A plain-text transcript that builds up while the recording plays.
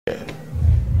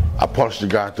I punched the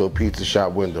guy through a pizza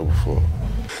shop window before.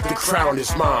 The crown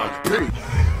is mine.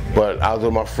 But I was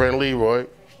with my friend Leroy. You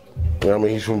know what I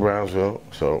mean? He's from Brownsville.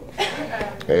 So,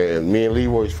 and me and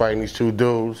Leroy's fighting these two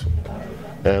dudes.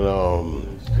 And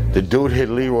the dude hit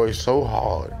Leroy so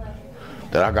hard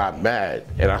that I got mad.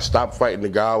 And I stopped fighting the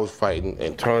guy I was fighting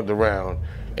and turned around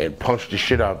and punched the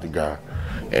shit out the guy.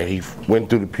 And he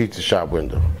went through the pizza shop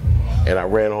window. And I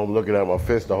ran home looking at my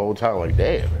fist the whole time like,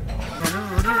 damn.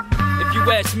 If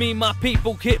you ask me, my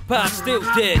people, hip-hop still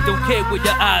dead. Don't care what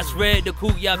your eyes red or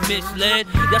who y'all misled.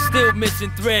 Y'all still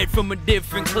missing thread from a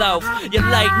different cloth. Your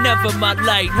light never my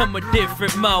light, I'm a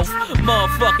different mouth.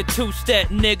 Motherfucker two-step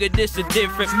nigga, this a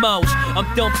different mouse. I'm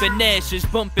dumping ashes,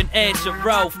 bumping ash of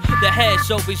Ralph. The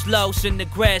hash always lost and the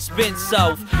grass been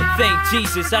soft. Thank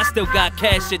Jesus, I still got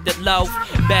cash at the loaf.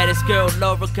 Baddest girl,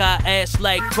 Laura got ass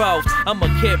like Croft. I'm a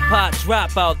hip-hop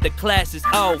dropout, the class is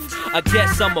off. I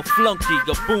guess I'm a flunky,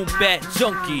 a boom bat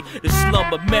junkie, the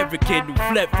slum American who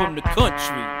fled from the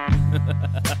country.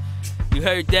 You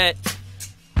heard that?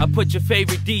 I put your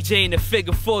favorite DJ in the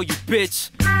figure for you, bitch.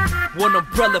 One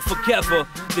umbrella forever,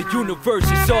 the universe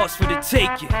is ours for the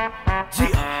taking.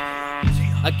 Yeah.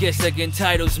 I guess that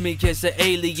entitles me as an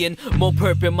alien. More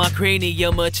perp in my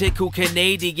cranium, a chick who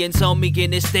Canadian. Saw me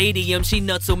in the stadium, she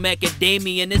nuts on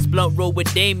macadamia. It's blunt roll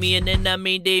with Damien, and I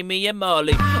mean Damian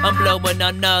Marley. I'm blowing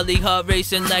on Nolly, heart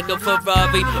racing like a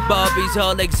Ferrari. Barbie's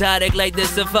all exotic like the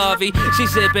safari. She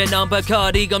sipping on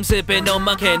Bacardi, I'm sipping on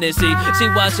my Hennessy. She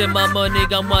watching my money,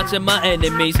 I'm watching my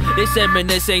enemies. They send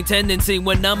the same tendency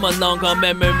when I'm along on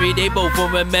memory. They both will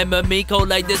remember me, cold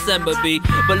like December be.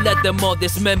 But let them all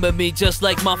dismember me just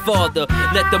like my father.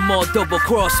 Let them all double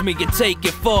cross me and take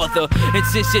it farther. And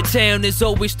since your town is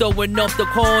always throwing off the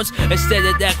horns, instead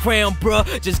of that crown,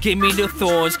 bruh, just give me the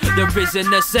thorns. There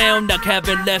isn't a sound I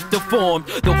haven't left to form.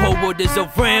 The whole world is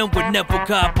around, but never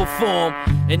got perform.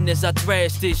 And as I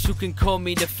thrash this, you can call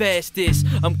me the fastest.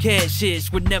 I'm cash-ish,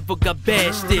 but never got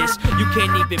bashed this. You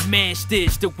can't even mash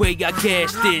this the way I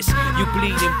gash this. You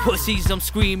bleeding pussies, I'm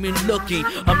screaming looky.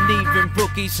 I'm leaving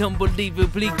rookies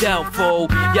unbelievably doubtful.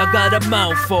 Y'all got a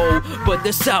mouthful, but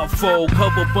the Southful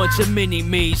cover bunch of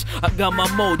mini-me's. I got my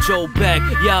mojo back,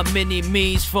 y'all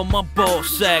mini-me's from my ball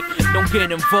sack. Don't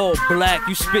get involved, black,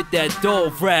 you spit that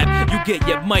dog rap. You get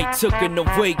your mic taken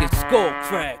away and skull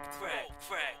cracked.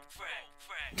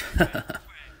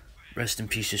 Rest in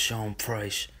peace to Sean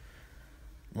Price.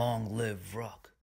 Long live rock.